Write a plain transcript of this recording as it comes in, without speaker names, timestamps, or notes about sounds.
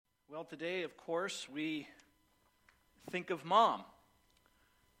Well, today, of course, we think of Mom.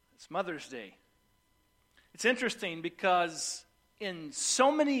 It's Mother's Day. It's interesting because in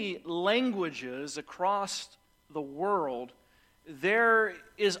so many languages across the world, there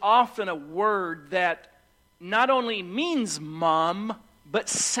is often a word that not only means mom, but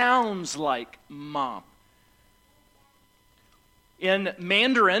sounds like mom. In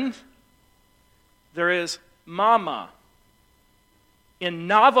Mandarin, there is mama. In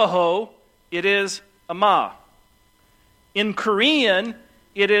Navajo, it is ama. In Korean,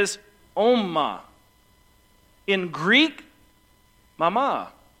 it is oma. In Greek, mama.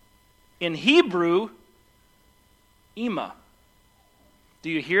 In Hebrew, ima. Do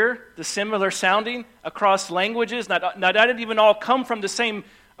you hear the similar sounding across languages? Not didn't even all come from the same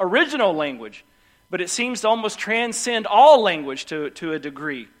original language, but it seems to almost transcend all language to a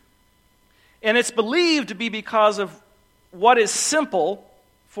degree. And it's believed to be because of what is simple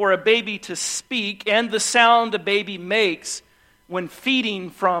for a baby to speak and the sound a baby makes when feeding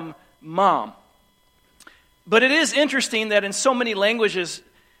from mom. But it is interesting that in so many languages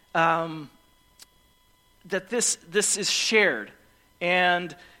that this is shared,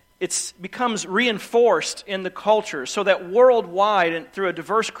 and it becomes reinforced in the culture so that worldwide and through a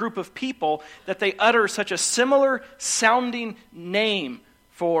diverse group of people that they utter such a similar sounding name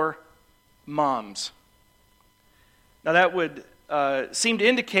for moms. Now that would seem to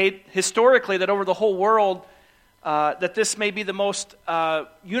indicate historically that over the whole world that this may be the most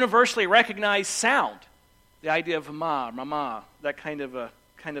universally recognized sound. The idea of mama, that kind of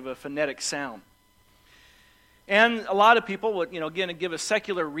a phonetic sound. And a lot of people would, again, give a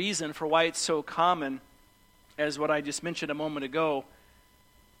secular reason for why it's so common, as what I just mentioned a moment ago.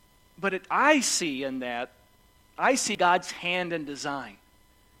 But I see God's hand in design,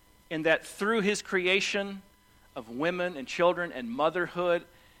 in that through His creation of women and children and motherhood,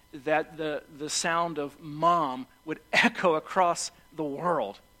 that the sound of mom would echo across the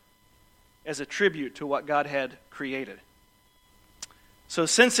world as a tribute to what God had created. So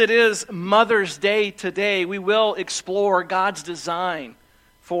since it is Mother's Day today, we will explore God's design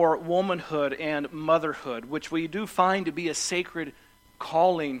for womanhood and motherhood, which we do find to be a sacred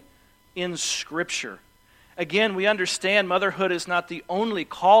calling in Scripture. Again, we understand motherhood is not the only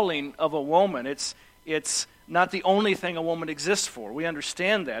calling of a woman. It's not the only thing a woman exists for. We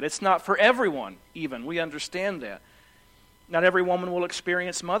understand that. It's not for everyone, even. We understand that. Not every woman will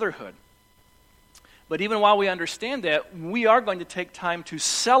experience motherhood. But even while we understand that, we are going to take time to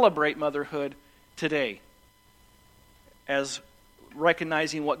celebrate motherhood today as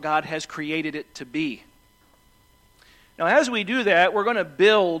recognizing what God has created it to be. Now, as we do that, we're going to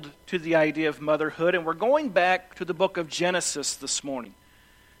build to the idea of motherhood, and we're going back to the book of Genesis this morning,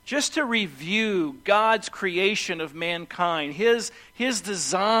 just to review God's creation of mankind, His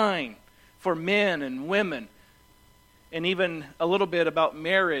design for men and women, and even a little bit about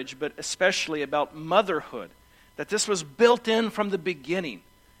marriage, but especially about motherhood, that this was built in from the beginning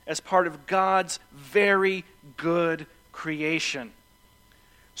as part of God's very good creation.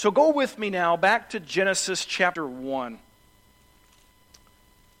 So go with me now back to Genesis chapter 1.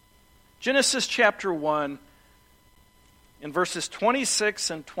 Genesis chapter 1, in verses 26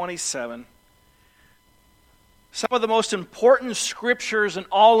 and 27, some of the most important scriptures in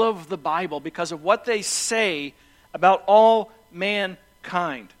all of the Bible because of what they say about all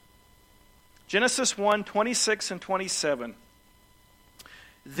mankind. Genesis 1, 26 and 27.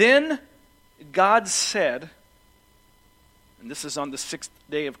 Then God said, and this is on the sixth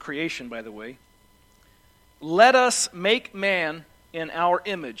day of creation, by the way, "Let us make man in our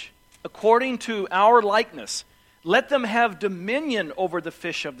image, according to our likeness. Let them have dominion over the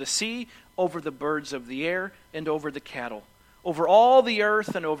fish of the sea, over the birds of the air, and over the cattle, over all the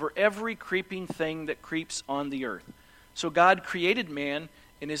earth, and over every creeping thing that creeps on the earth." So God created man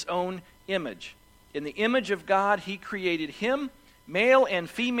in His own image. In the image of God, He created him. Male and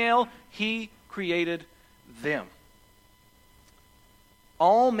female, He created them.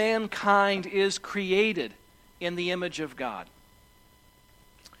 All mankind is created in the image of God.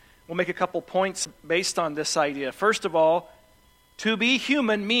 We'll make a couple points based on this idea. First of all, to be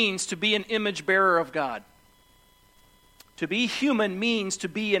human means to be an image bearer of God. To be human means to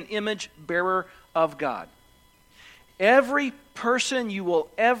be an image bearer of God. Every person you will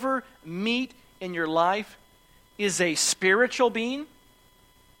ever meet in your life is a spiritual being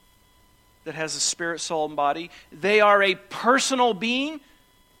that has a spirit, soul, and body. They are a personal being.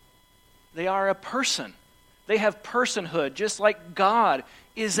 They are a person. They have personhood, just like God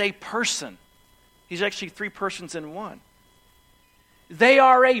is a person. He's actually three persons in one. They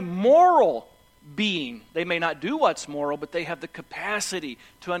are a moral being. They may not do what's moral, but they have the capacity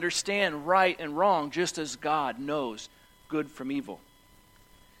to understand right and wrong just as God knows good from evil.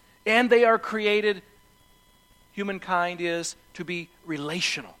 And they are created, humankind is, to be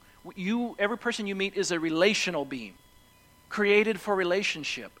relational. Every person you meet is a relational being, created for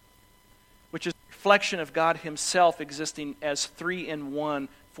relationship, which is a reflection of God himself existing as three in one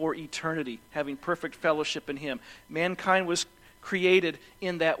for eternity, having perfect fellowship in him. Mankind was created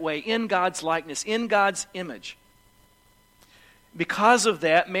in that way, in God's likeness, in God's image. Because of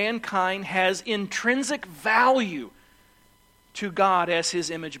that, mankind has intrinsic value to God as his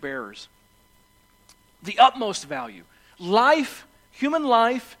image bearers. The utmost value. Life, human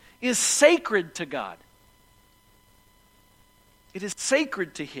life, is sacred to God. It is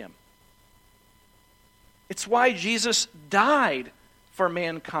sacred to him. It's why Jesus died for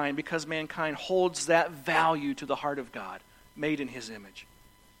mankind, because mankind holds that value to the heart of God, made in his image.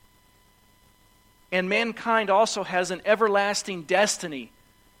 And mankind also has an everlasting destiny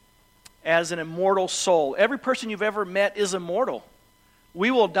as an immortal soul. Every person you've ever met is immortal. We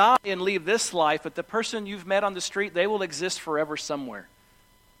will die and leave this life, but the person you've met on the street, they will exist forever somewhere.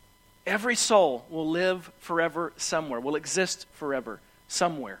 Every soul will live forever somewhere, will exist forever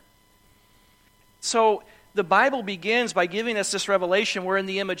somewhere. So the Bible begins by giving us this revelation: we're in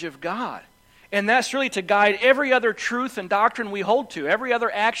the image of God. And that's really to guide every other truth and doctrine we hold to. Every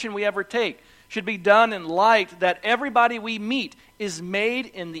other action we ever take should be done in light that everybody we meet is made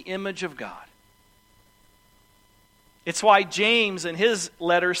in the image of God. It's why James in his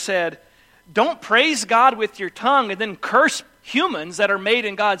letter said, don't praise God with your tongue and then curse humans that are made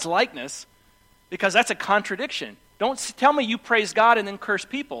in God's likeness, because that's a contradiction. Don't tell me you praise God and then curse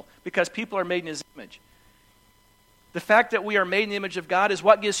people, because people are made in his image. The fact that we are made in the image of God is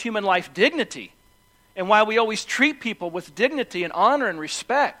what gives human life dignity, and why we always treat people with dignity and honor and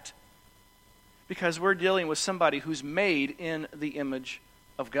respect, because we're dealing with somebody who's made in the image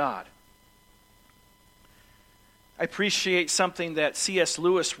of God. I appreciate something that C.S.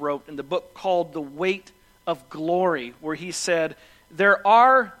 Lewis wrote in the book called The Weight of Glory, where he said, there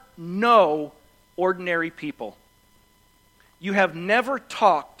are no ordinary people. You have never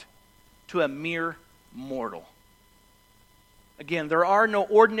talked to a mere mortal. Again, there are no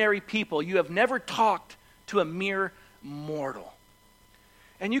ordinary people. You have never talked to a mere mortal.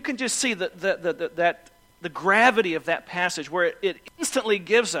 And you can just see the gravity of that passage, where it instantly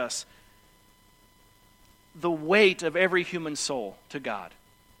gives us the weight of every human soul to God.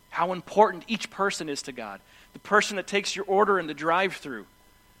 How important each person is to God. The person that takes your order in the drive-thru.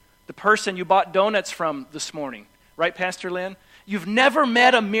 The person you bought donuts from this morning. Right, Pastor Lynn? You've never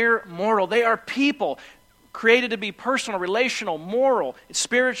met a mere mortal. They are people created to be personal, relational, moral,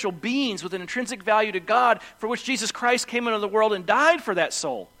 spiritual beings with an intrinsic value to God, for which Jesus Christ came into the world and died for that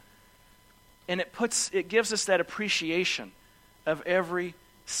soul. And it gives us that appreciation of every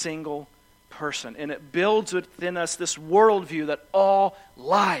single person. And it builds within us this worldview that all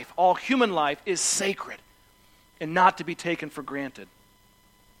life, all human life, is sacred and not to be taken for granted.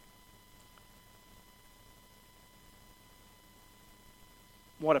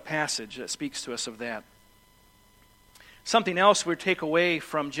 What a passage that speaks to us of that. Something else we take away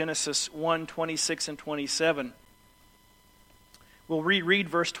from Genesis 1:26 and 27. We'll reread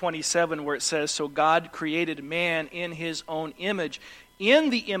verse 27 where it says, so God created man in his own image.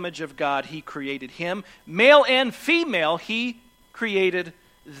 In the image of God he created him. Male and female he created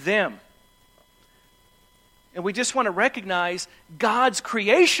them. And we just want to recognize God's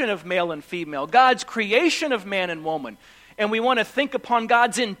creation of male and female. God's creation of man and woman. And we want to think upon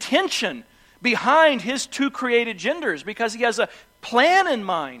God's intention behind his two created genders, because he has a plan in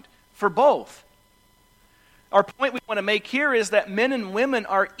mind for both. Our point we want to make here is that men and women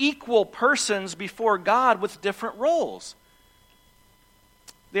are equal persons before God with different roles.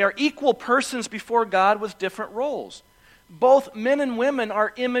 They are equal persons before God with different roles. Both men and women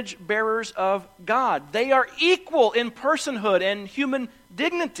are image bearers of God. They are equal in personhood and human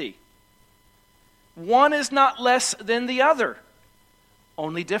dignity. One is not less than the other,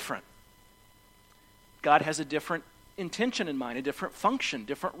 only different. God has a different intention in mind, a different function,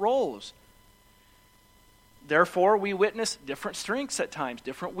 different roles. Therefore, we witness different strengths at times,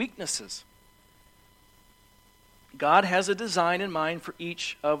 different weaknesses. God has a design in mind for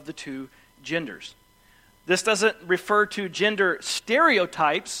each of the two genders. This doesn't refer to gender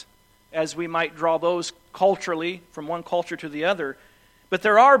stereotypes, as we might draw those culturally from one culture to the other, but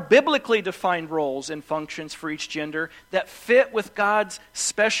there are biblically defined roles and functions for each gender that fit with God's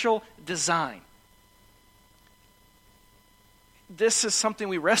special design. This is something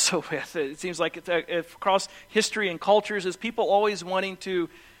we wrestle with. It seems like across history and cultures is people always wanting to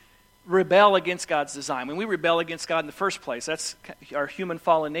rebel against God's design. When we rebel against God in the first place, that's our human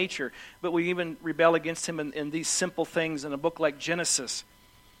fallen nature, but we even rebel against Him in these simple things in a book like Genesis.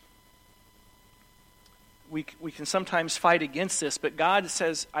 We can sometimes fight against this, but God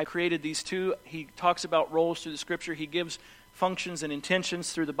says, I created these two. He talks about roles through the Scripture. He gives functions and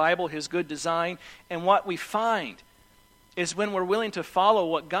intentions through the Bible, His good design. And what we find is when we're willing to follow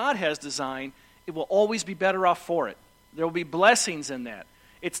what God has designed, it will always be better off for it. There will be blessings in that.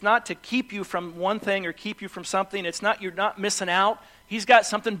 It's not to keep you from one thing or keep you from something. It's not, you're not missing out. He's got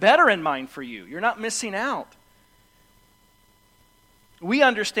something better in mind for you. You're not missing out. We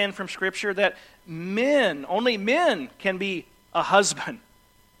understand from Scripture that only men can be a husband,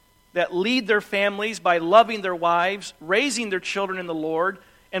 that lead their families by loving their wives, raising their children in the Lord,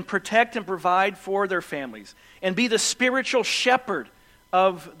 and protect and provide for their families, and be the spiritual shepherd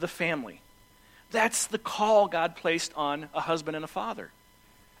of the family. That's the call God placed on a husband and a father.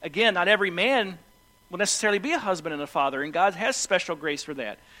 Again, not every man will necessarily be a husband and a father, and God has special grace for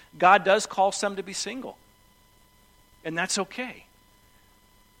that. God does call some to be single, and that's okay.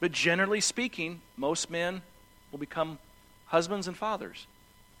 But generally speaking, most men will become husbands and fathers.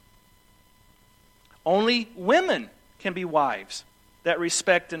 Only women can be wives that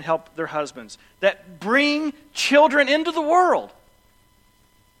respect and help their husbands, that bring children into the world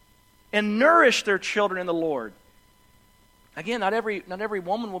and nourish their children in the Lord. Again, not every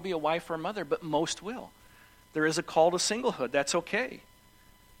woman will be a wife or a mother, but most will. There is a call to singlehood. That's okay.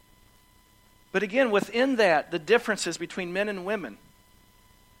 But again, within that, the differences between men and women,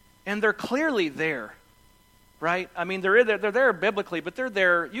 and they're clearly there, right? I mean, they're there biblically, but they're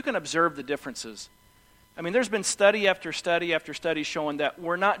there. You can observe the differences. I mean, there's been study after study after study showing that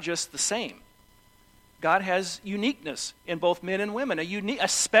we're not just the same. God has uniqueness in both men and women, a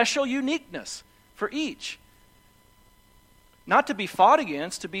special uniqueness for each. Not to be fought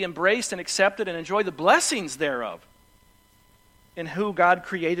against, to be embraced and accepted and enjoy the blessings thereof in who God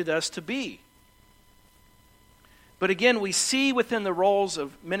created us to be. But again, we see within the roles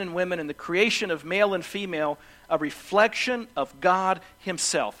of men and women and the creation of male and female a reflection of God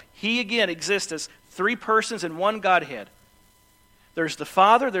Himself. He again exists as three persons in one Godhead. There's the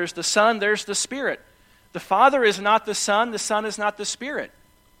Father, there's the Son, there's the Spirit. The Father is not the Son is not the Spirit.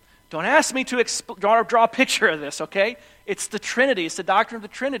 Don't ask me to draw a picture of this, okay? It's the Trinity. It's the doctrine of the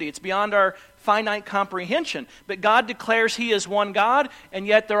Trinity. It's beyond our finite comprehension. But God declares He is one God, and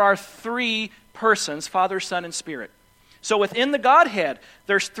yet there are three persons, Father, Son, and Spirit. So within the Godhead,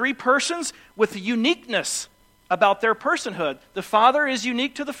 there's three persons with uniqueness about their personhood. The Father is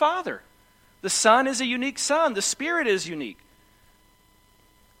unique to the Father. The Son is a unique Son. The Spirit is unique.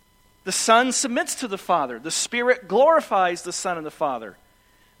 The Son submits to the Father. The Spirit glorifies the Son and the Father.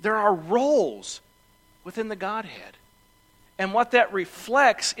 There are roles within the Godhead. And what that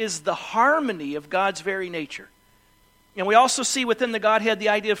reflects is the harmony of God's very nature. And we also see within the Godhead the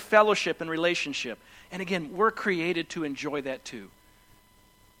idea of fellowship and relationship. And again, we're created to enjoy that too.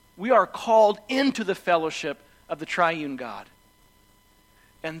 We are called into the fellowship of the triune God.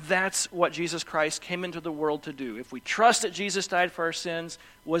 And that's what Jesus Christ came into the world to do. If we trust that Jesus died for our sins,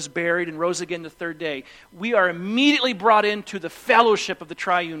 was buried, and rose again the third day, we are immediately brought into the fellowship of the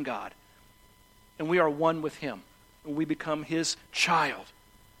triune God. And we are one with Him. And we become His child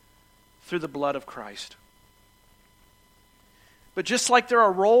through the blood of Christ. But just like there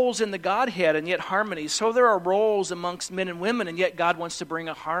are roles in the Godhead and yet harmony, so there are roles amongst men and women, and yet God wants to bring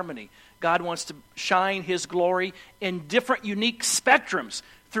a harmony. God wants to shine His glory in different unique spectrums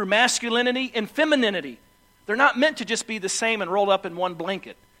through masculinity and femininity. They're not meant to just be the same and rolled up in one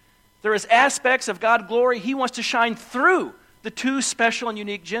blanket. There is aspects of God's glory He wants to shine through the two special and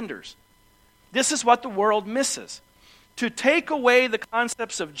unique genders. This is what the world misses. To take away the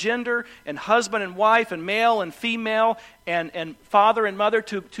concepts of gender and husband and wife and male and female and father and mother,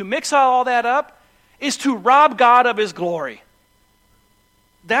 to mix all that up, is to rob God of His glory.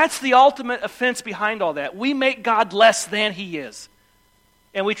 That's the ultimate offense behind all that. We make God less than He is.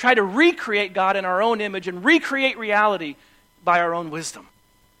 And we try to recreate God in our own image and recreate reality by our own wisdom.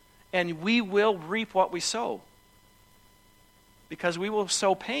 And we will reap what we sow. Because we will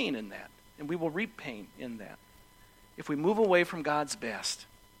sow pain in that. And we will reap pain in that. If we move away from God's best.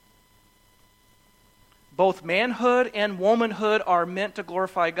 Both manhood and womanhood are meant to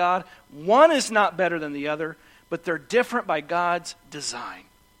glorify God. One is not better than the other, but they're different by God's design.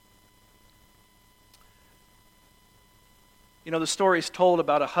 You know, the story is told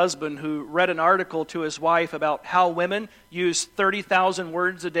about a husband who read an article to his wife about how women use 30,000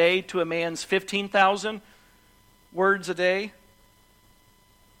 words a day to a man's 15,000 words a day.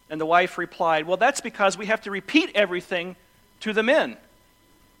 And the wife replied, well, that's because we have to repeat everything to the men.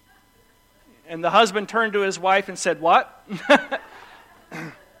 And the husband turned to his wife and said, what?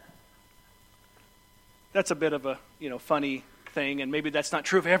 That's a bit of a funny thing, and maybe that's not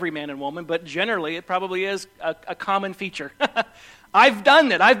true of every man and woman, but generally it probably is a common feature. I've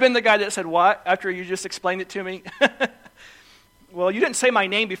done it. I've been the guy that said, what? After you just explained it to me. Well, you didn't say my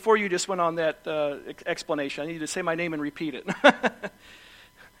name before you just went on that explanation. I need you to say my name and repeat it.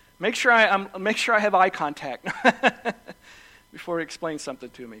 Make sure I have eye contact before you explain something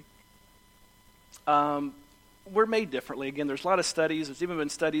to me. We're made differently. Again, there's a lot of studies. There's even been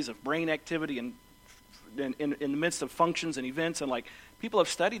studies of brain activity and in the midst of functions and events, and people have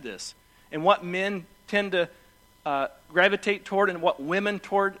studied this and what men tend to gravitate toward and what women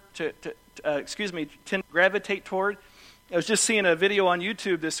tend to gravitate toward. I was just seeing a video on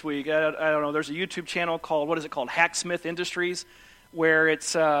YouTube this week. I don't know. There's a YouTube channel called, what is it called? Hacksmith Industries, where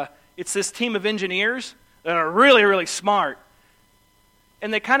it's this team of engineers that are really, really smart.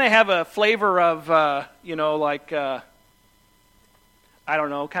 And they kind of have a flavor of, I don't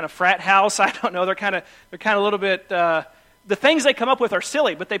know, kind of frat house. I don't know. They're kind of a little bit, the things they come up with are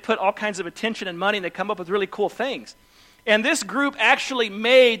silly, but they put all kinds of attention and money, and they come up with really cool things. And this group actually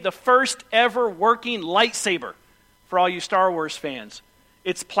made the first ever working lightsaber for all you Star Wars fans.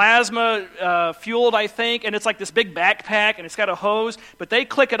 It's plasma fueled, I think, and it's like this big backpack, and it's got a hose, but they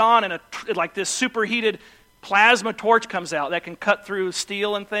click it on, and this superheated plasma torch comes out that can cut through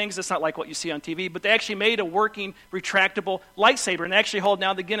steel and things. It's not like what you see on TV, but they actually made a working, retractable lightsaber, and they actually hold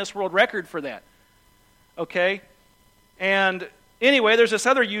now the Guinness World Record for that. Okay? And anyway, there's this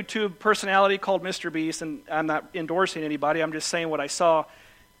other YouTube personality called Mr. Beast, and I'm not endorsing anybody, I'm just saying what I saw.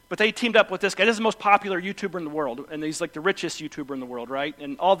 But they teamed up with this guy. This is the most popular YouTuber in the world, and he's like the richest YouTuber in the world, right?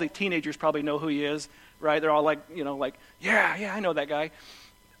 And all the teenagers probably know who he is, right? They're all like, yeah, I know that guy.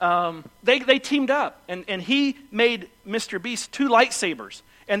 They teamed up, and he made Mr. Beast 2 lightsabers,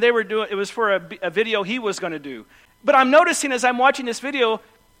 and it was for a video he was going to do. But I'm noticing as I'm watching this video,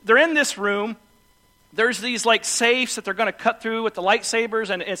 they're in this room. There's these safes that they're going to cut through with the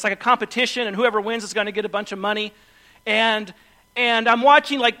lightsabers, and it's like a competition, and whoever wins is going to get a bunch of money. And I'm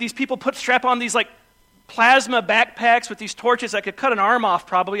watching these people strap on these plasma backpacks with these torches that could cut an arm off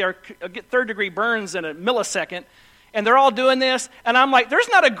probably, or get third-degree burns in a millisecond. And they're all doing this, and I'm like, there's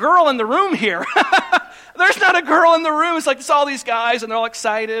not a girl in the room here. There's not a girl in the room. It's it's all these guys, and they're all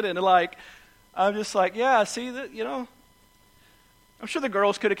excited, and I'm just yeah, see that, I'm sure the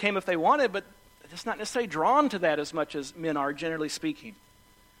girls could have came if they wanted, but it's not necessarily drawn to that as much as men are, generally speaking.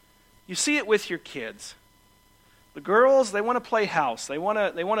 You see it with your kids. The girls, they want to play house. They want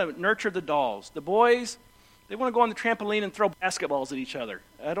to nurture the dolls. The boys, they want to go on the trampoline and throw basketballs at each other.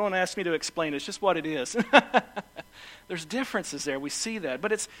 I don't ask me to explain it. It's just what it is. There's differences there. We see that.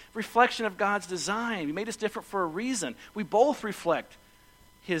 But it's reflection of God's design. He made us different for a reason. We both reflect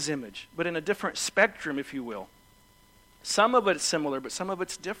His image, but in a different spectrum, if you will. Some of it's similar, but some of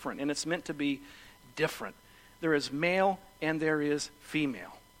it's different, and it's meant to be different. There is male and there is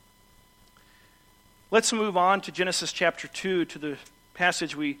female. Let's move on to Genesis chapter 2, to the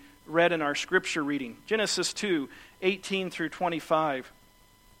passage we read in our scripture reading. Genesis 2, 18 through 25.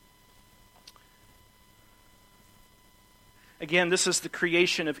 Again, this is the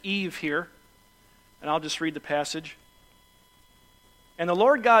creation of Eve here, and I'll just read the passage. And the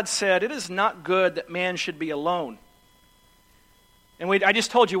Lord God said, "It is not good that man should be alone." And I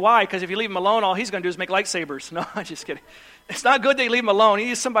just told you why, because if you leave him alone, all he's going to do is make lightsabers. No, I'm just kidding. It's not good that you leave him alone. He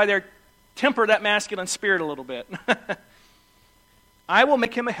needs somebody there to temper that masculine spirit a little bit. I will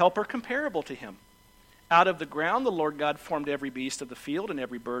make him a helper comparable to him. Out of the ground the Lord God formed every beast of the field and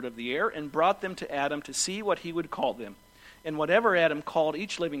every bird of the air and brought them to Adam to see what he would call them. And whatever Adam called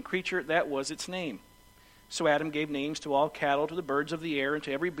each living creature, that was its name. So Adam gave names to all cattle, to the birds of the air, and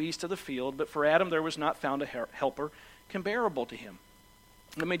to every beast of the field. But for Adam there was not found a helper comparable to him.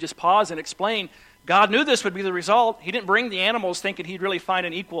 Let me just pause and explain. God knew this would be the result. He didn't bring the animals thinking he'd really find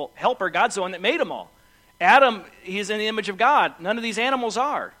an equal helper. God's the one that made them all. Adam, he's in the image of God. None of these animals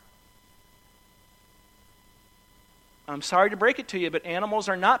are. I'm sorry to break it to you, but animals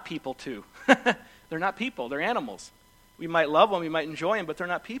are not people too. They're not people. They're animals. We might love them, we might enjoy them, but they're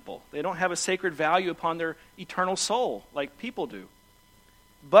not people. They don't have a sacred value upon their eternal soul like people do.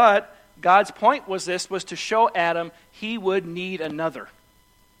 But God's point was to show Adam he would need another.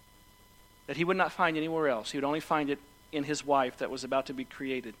 That he would not find anywhere else. He would only find it in his wife that was about to be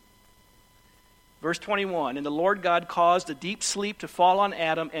created. Verse 21, and the Lord God caused a deep sleep to fall on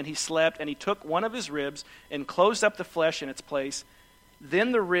Adam, and he slept, and he took one of his ribs and closed up the flesh in its place.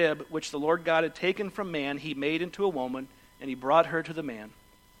 Then the rib which the Lord God had taken from man, he made into a woman, and he brought her to the man.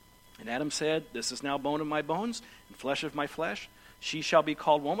 And Adam said, "This is now bone of my bones and flesh of my flesh. She shall be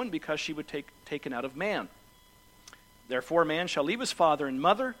called woman because she was taken out of man. Therefore, a man shall leave his father and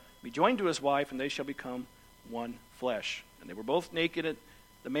mother, be joined to his wife, and they shall become one flesh. And they were both naked,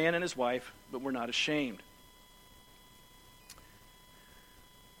 the man and his wife, but were not ashamed.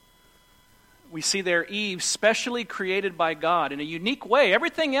 We see there Eve specially created by God in a unique way.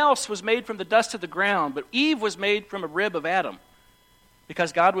 Everything else was made from the dust of the ground, but Eve was made from a rib of Adam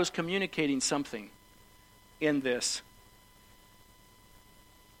because God was communicating something in this.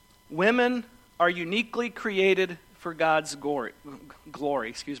 Women are uniquely created for God's glory.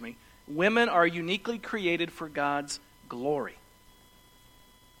 Women are uniquely created for God's glory.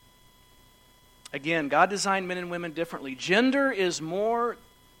 Again, God designed men and women differently. Gender is more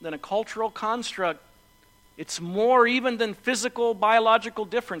than a cultural construct. It's more even than physical, biological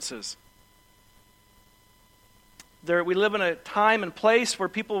differences. We live in a time and place where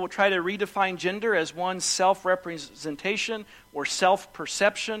people will try to redefine gender as one's self-representation or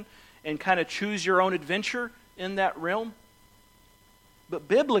self-perception and kind of choose your own adventure in that realm. But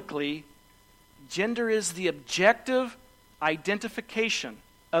biblically, gender is the objective identification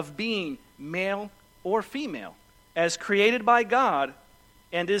of being male or female as created by God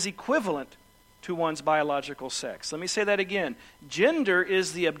and is equivalent to one's biological sex. Let me say that again. Gender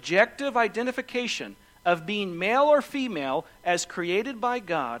is the objective identification of being male or female as created by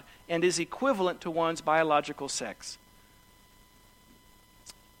God and is equivalent to one's biological sex.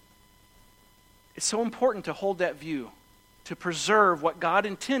 It's so important to hold that view, to preserve what God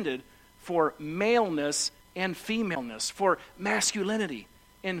intended for maleness and femaleness, for masculinity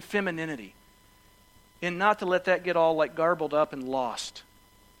and femininity, and not to let that get all like garbled up and lost.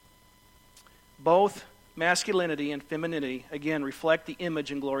 Both masculinity and femininity, again, reflect the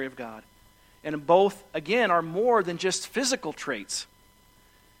image and glory of God. And both, again, are more than just physical traits.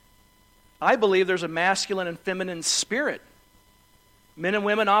 I believe there's a masculine and feminine spirit. Men and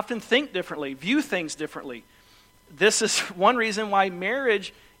women often think differently, view things differently. This is one reason why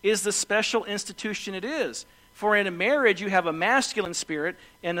marriage is the special institution it is. For in a marriage, you have a masculine spirit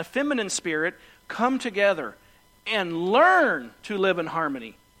and a feminine spirit come together and learn to live in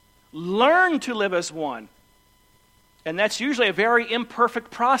harmony. Learn to live as one. And that's usually a very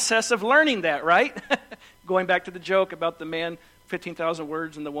imperfect process of learning that, right? Going back to the joke about the man, 15,000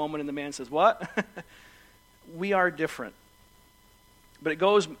 words, and the woman, and the man says, what? We are different. But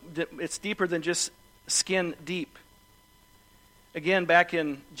it's deeper than just skin deep. Again, back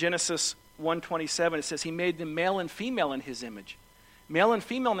in Genesis 1:27, it says, He made them male and female in His image. Male and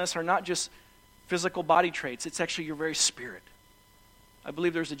femaleness are not just physical body traits. It's actually your very spirit. I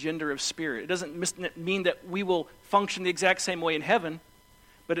believe there's a gender of spirit. It doesn't mean that we will function the exact same way in heaven,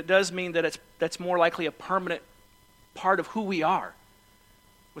 but it does mean that that's more likely a permanent part of who we are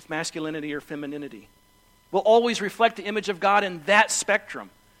with masculinity or femininity. We'll always reflect the image of God in that spectrum,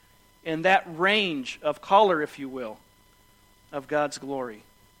 in that range of color, if you will, of God's glory.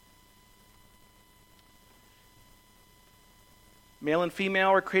 Male and female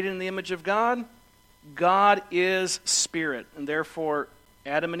are created in the image of God. God is spirit, and therefore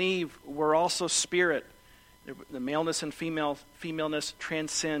Adam and Eve were also spirit. The maleness and femaleness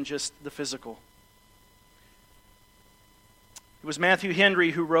transcend just the physical. It was Matthew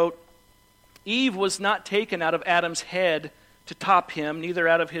Henry who wrote, Eve was not taken out of Adam's head to top him, neither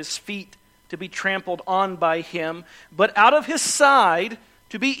out of his feet to be trampled on by him, but out of his side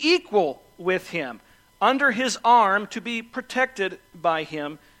to be equal with him, under his arm to be protected by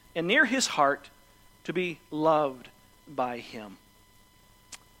him, and near his heart to be loved by him.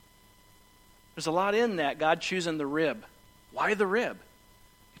 There's a lot in that, God choosing the rib. Why the rib?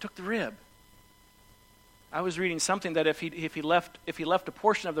 He took the rib. I was reading something that if he left a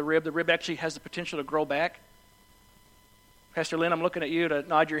portion of the rib actually has the potential to grow back. Pastor Lynn, I'm looking at you to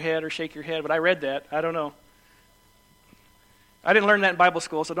nod your head or shake your head, but I read that. I don't know. I didn't learn that in Bible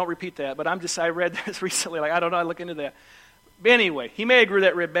school, so don't repeat that. But I read this recently. I don't know. I look into that. But anyway, he may have grew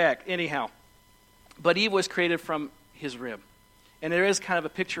that rib back. Anyhow, but Eve was created from his rib, and there is kind of a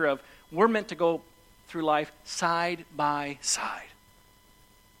picture of we're meant to go through life side by side.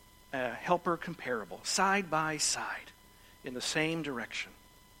 Helper comparable, side by side, in the same direction.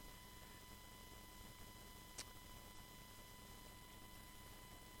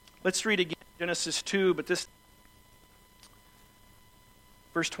 Let's read again Genesis 2, but this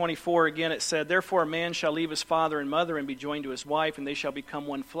verse 24 again it said, Therefore a man shall leave his father and mother and be joined to his wife, and they shall become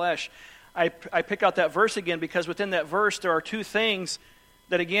one flesh. I pick out that verse again because within that verse there are two things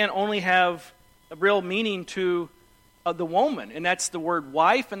that again only have a real meaning to the woman, and that's the word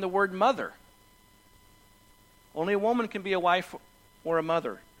wife and the word mother. Only a woman can be a wife or a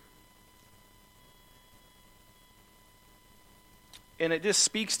mother. And it just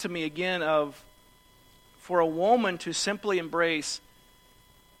speaks to me again of, for a woman to simply embrace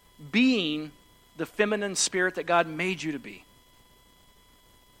being the feminine spirit that God made you to be.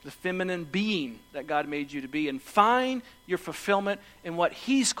 The feminine being that God made you to be, and find your fulfillment in what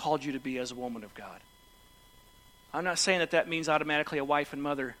He's called you to be as a woman of God. I'm not saying that means automatically a wife and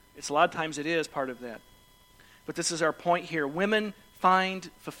mother. It's a lot of times it is part of that. But this is our point here. Women find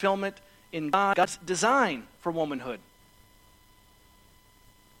fulfillment in God's design for womanhood.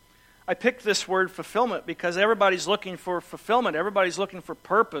 I picked this word fulfillment because everybody's looking for fulfillment. Everybody's looking for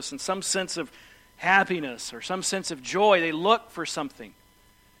purpose and some sense of happiness or some sense of joy. They look for something.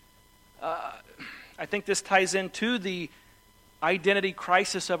 I think this ties into the identity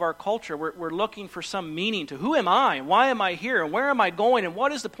crisis of our culture. We're looking for some meaning to who am I, and why am I here, and where am I going, and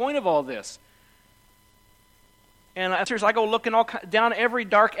what is the point of all this? And answers, I go looking down every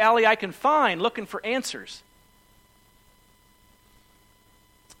dark alley I can find, looking for answers.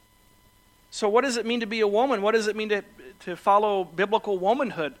 So what does it mean to be a woman? What does it mean to follow biblical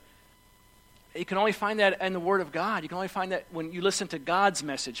womanhood? You can only find that in the Word of God. You can only find that when you listen to God's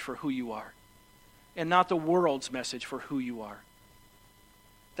message for who you are, and not the world's message for who you are.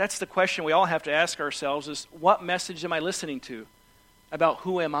 That's the question we all have to ask ourselves is, what message am I listening to about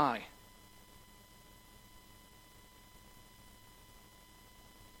who am I?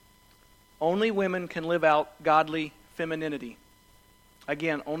 Only women can live out godly femininity.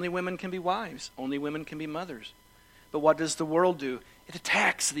 Again, only women can be wives. Only women can be mothers. But what does the world do? It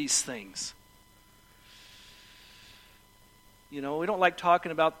attacks these things. You know, we don't like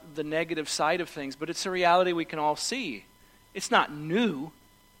talking about the negative side of things, but it's a reality we can all see. It's not new.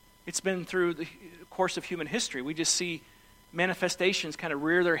 It's been through the course of human history. We just see manifestations kind of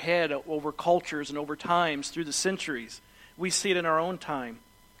rear their head over cultures and over times through the centuries. We see it in our own time,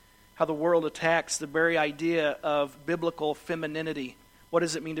 how the world attacks the very idea of biblical femininity. What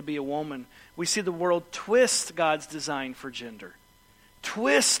does it mean to be a woman? We see the world twist God's design for gender,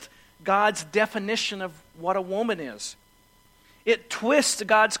 twist God's definition of what a woman is. It twists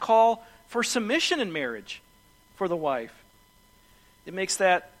God's call for submission in marriage for the wife. It makes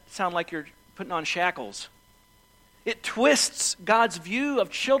that sound like you're putting on shackles. It twists God's view of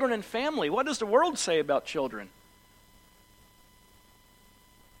children and family. What does the world say about children?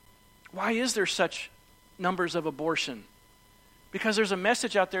 Why is there such numbers of abortion? Because there's a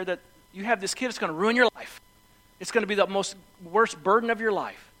message out there that you have this kid, it's going to ruin your life. It's going to be the worst burden of your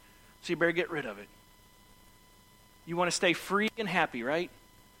life. So you better get rid of it. You want to stay free and happy, right?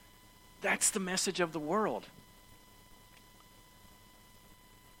 That's the message of the world.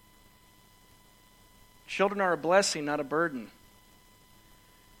 Children are a blessing, not a burden.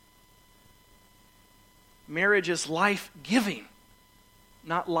 Marriage is life-giving,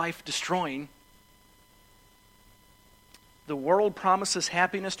 not life-destroying. The world promises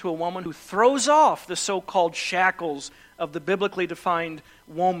happiness to a woman who throws off the so-called shackles of the biblically defined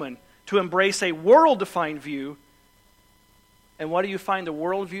woman to embrace a world-defined view. And what do you find the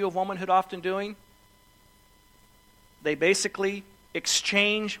worldview of womanhood often doing? They basically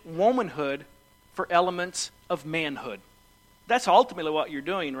exchange womanhood for elements of manhood. That's ultimately what you're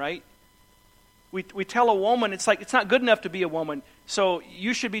doing, right? We tell a woman, it's like, it's not good enough to be a woman, so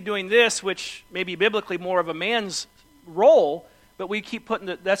you should be doing this, which may be biblically more of a man's role, but we keep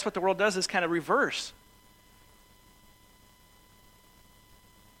putting that's what the world does, is kind of reverse.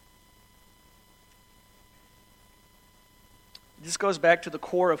 This goes back to the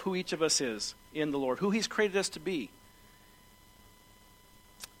core of who each of us is in the Lord, who He's created us to be.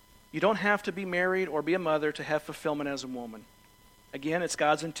 You don't have to be married or be a mother to have fulfillment as a woman. Again, it's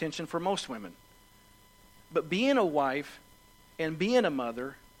God's intention for most women. But being a wife and being a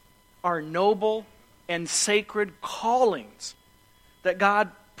mother are noble and sacred callings that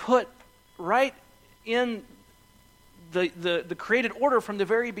God put right in the created order from the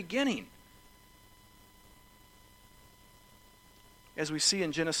very beginning. As we see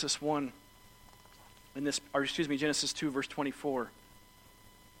in Genesis 1, Genesis 2, verse 24.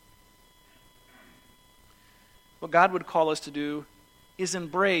 What God would call us to do is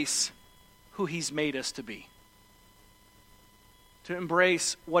embrace who He's made us to be. To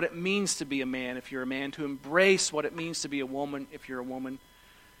embrace what it means to be a man if you're a man. To embrace what it means to be a woman if you're a woman.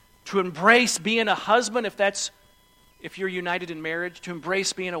 To embrace being a husband if you're united in marriage. To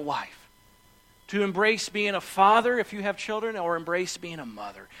embrace being a wife. To embrace being a father if you have children, or embrace being a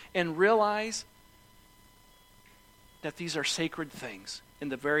mother. And realize that these are sacred things in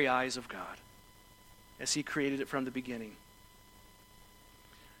the very eyes of God, as He created it from the beginning.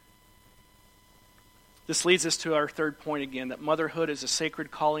 This leads us to our third point again, that motherhood is a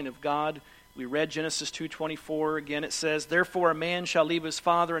sacred calling of God. We read Genesis 2:24. Again, it says, "Therefore a man shall leave his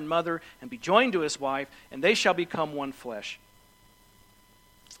father and mother and be joined to his wife, and they shall become one flesh."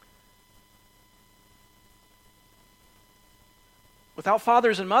 Without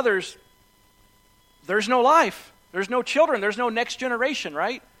fathers and mothers, there's no life. There's no children. There's no next generation,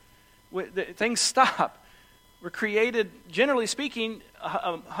 right? Things stop. We're created, generally speaking,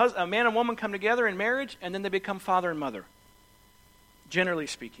 a man and woman come together in marriage, and then they become father and mother, generally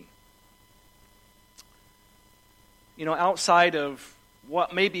speaking. You know, outside of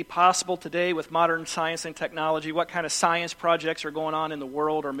what may be possible today with modern science and technology, what kind of science projects are going on in the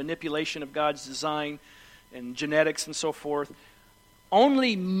world, or manipulation of God's design and genetics and so forth,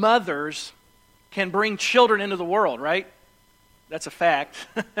 only mothers can bring children into the world, right? That's a fact.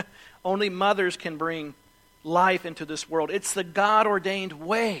 Only mothers can bring life into this world. It's the God-ordained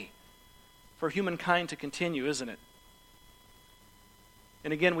way for humankind to continue, isn't it?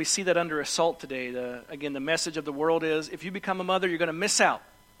 And again, we see that under assault today. The message of the world is, if you become a mother, you're going to miss out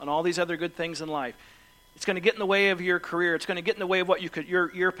on all these other good things in life. It's going to get in the way of your career. It's going to get in the way of what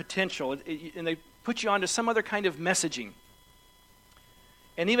your potential. And they put you onto some other kind of messaging.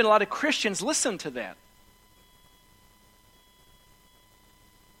 And even a lot of Christians listen to that.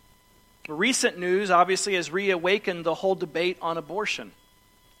 Recent news, obviously, has reawakened the whole debate on abortion.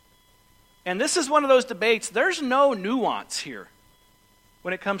 And this is one of those debates, there's no nuance here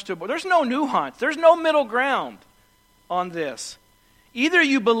when it comes to abortion. There's no nuance. There's no middle ground on this. Either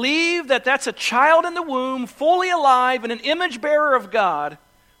you believe that that's a child in the womb, fully alive, and an image bearer of God,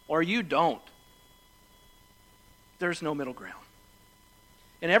 or you don't. There's no middle ground.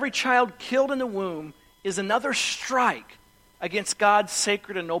 And every child killed in the womb is another strike against God's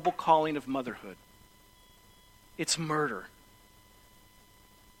sacred and noble calling of motherhood. It's murder.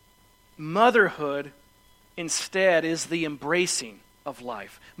 Motherhood, instead, is the embracing of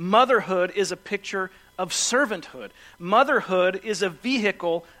life. Motherhood is a picture of servanthood. Motherhood is a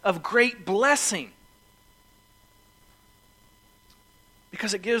vehicle of great blessing,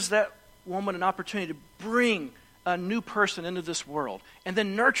 because it gives that woman an opportunity to bring a new person into this world, and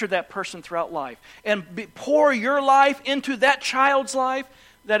then nurture that person throughout life, and pour your life into that child's life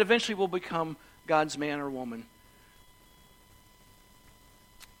that eventually will become God's man or woman.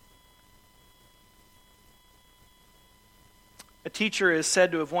 A teacher is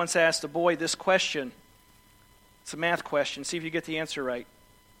said to have once asked a boy this question. It's a math question. See if you get the answer right.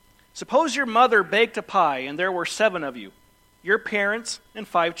 Suppose your mother baked a pie, and there were 7 of you, your parents and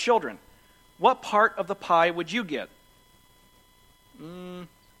 5 children. What part of the pie would you get?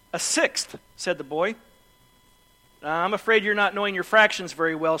 A 6th, said the boy. I'm afraid you're not knowing your fractions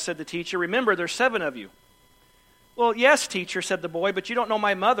very well, said the teacher. Remember, there's 7 of you. Well, yes, teacher, said the boy, but you don't know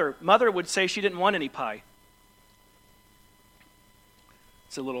my mother. Mother would say she didn't want any pie.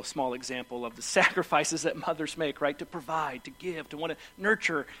 It's a little small example of the sacrifices that mothers make, right? To provide, to give, to want to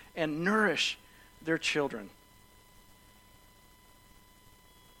nurture and nourish their children.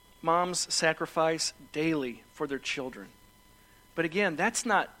 Moms sacrifice daily for their children. But again, that's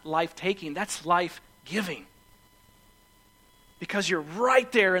not life-taking, that's life-giving. Because you're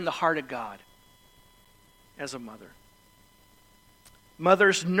right there in the heart of God as a mother.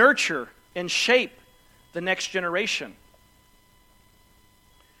 Mothers nurture and shape the next generation.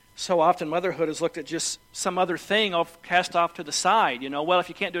 So often motherhood is looked at just some other thing cast off to the side. Well, if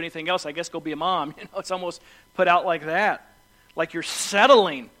you can't do anything else, I guess go be a mom. It's almost put out like that. Like you're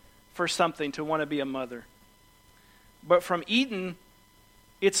settling for something to want to be a mother. But from Eden,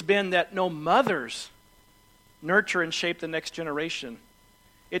 it's been that no mothers nurture and shape the next generation.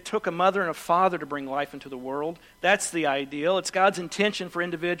 It took a mother and a father to bring life into the world. That's the ideal. It's God's intention for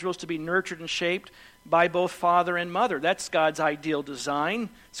individuals to be nurtured and shaped by both father and mother. That's God's ideal design.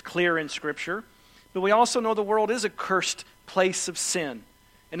 It's clear in Scripture. But we also know the world is a cursed place of sin.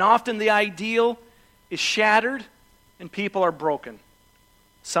 And often the ideal is shattered and people are broken.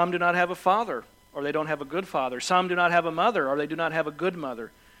 Some do not have a father, or they don't have a good father. Some do not have a mother, or they do not have a good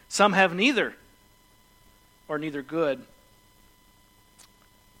mother. Some have neither, or neither good.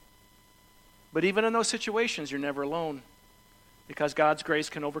 But even in those situations, you're never alone, because God's grace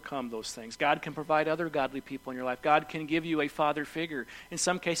can overcome those things. God can provide other godly people in your life. God can give you a father figure. In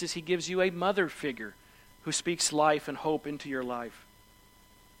some cases, He gives you a mother figure who speaks life and hope into your life.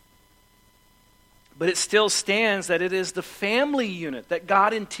 But it still stands that it is the family unit that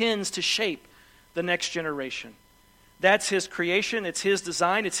God intends to shape the next generation. That's His creation, it's His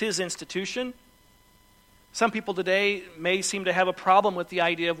design, it's His institution. Some people today may seem to have a problem with the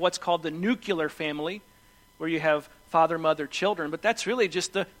idea of what's called the nuclear family, where you have father, mother, children, but that's really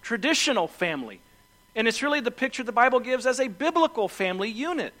just the traditional family. And it's really the picture the Bible gives as a biblical family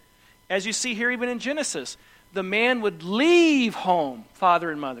unit. As you see here even in Genesis, the man would leave home, father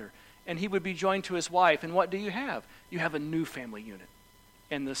and mother, and he would be joined to his wife. And what do you have? You have a new family unit.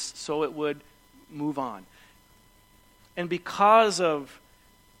 And so it would move on. And because of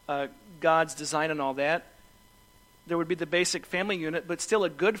God's design and all that, there would be the basic family unit, but still a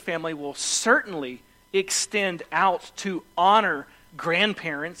good family will certainly extend out to honor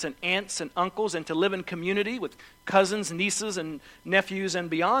grandparents and aunts and uncles and to live in community with cousins, nieces, and nephews and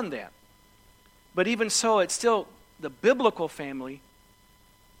beyond that. But even so, it's still the biblical family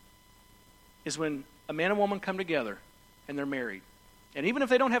is when a man and woman come together and they're married. And even if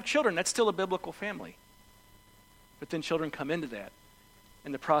they don't have children, that's still a biblical family. But then children come into that,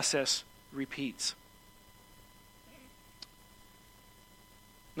 and the process repeats.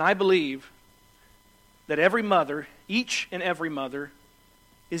 And I believe that every mother, each and every mother,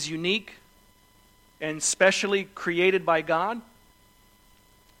 is unique and specially created by God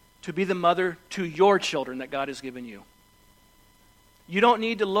to be the mother to your children that God has given you. You don't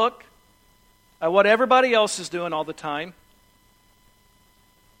need to look at what everybody else is doing all the time.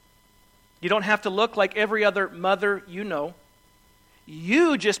 You don't have to look like every other mother you know.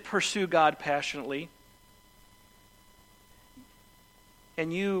 You just pursue God passionately.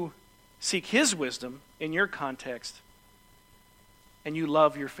 And you seek His wisdom in your context. And you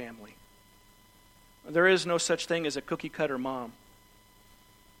love your family. There is no such thing as a cookie-cutter mom.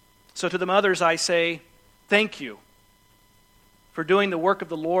 So to the mothers I say, thank you for doing the work of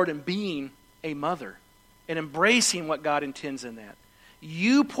the Lord and being a mother and embracing what God intends in that.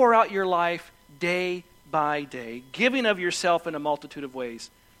 You pour out your life day by day, giving of yourself in a multitude of ways.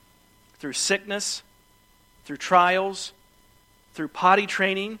 Through sickness, through trials, through potty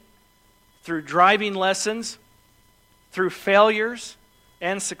training, through driving lessons, through failures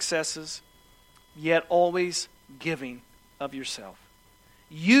and successes, yet always giving of yourself.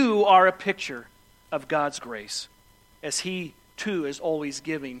 You are a picture of God's grace, as He too is always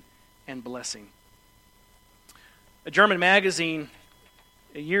giving and blessing. A German magazine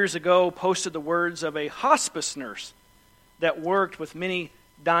years ago posted the words of a hospice nurse that worked with many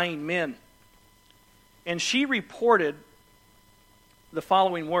dying men. And she reported the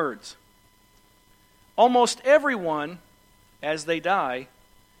following words: almost everyone, as they die,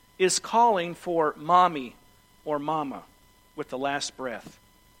 is calling for mommy or mama with the last breath.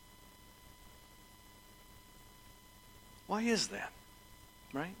 Why is that?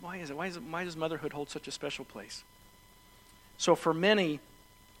 Right? Why is it? Why does motherhood hold such a special place? So for many,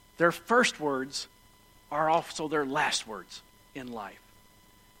 their first words are also their last words in life,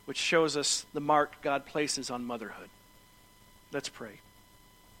 which shows us the mark God places on motherhood. Let's pray.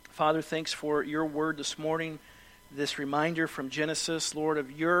 Father, thanks for your word this morning, this reminder from Genesis, Lord,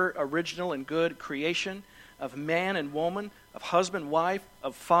 of your original and good creation, of man and woman, of husband, wife,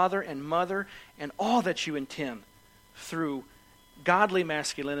 of father and mother, and all that you intend through godly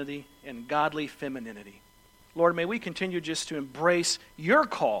masculinity and godly femininity. Lord, may we continue just to embrace your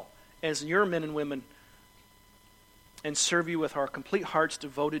call as your men and women and serve you with our complete hearts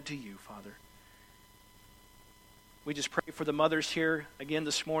devoted to you, Father. We just pray for the mothers here again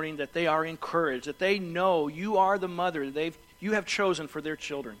this morning that they are encouraged, that they know you are the mother you have chosen for their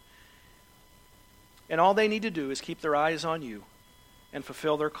children. And all they need to do is keep their eyes on you and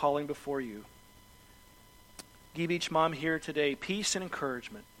fulfill their calling before you. Give each mom here today peace and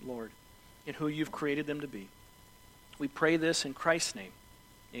encouragement, Lord, in who you've created them to be. We pray this in Christ's name.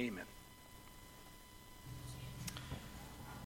 Amen.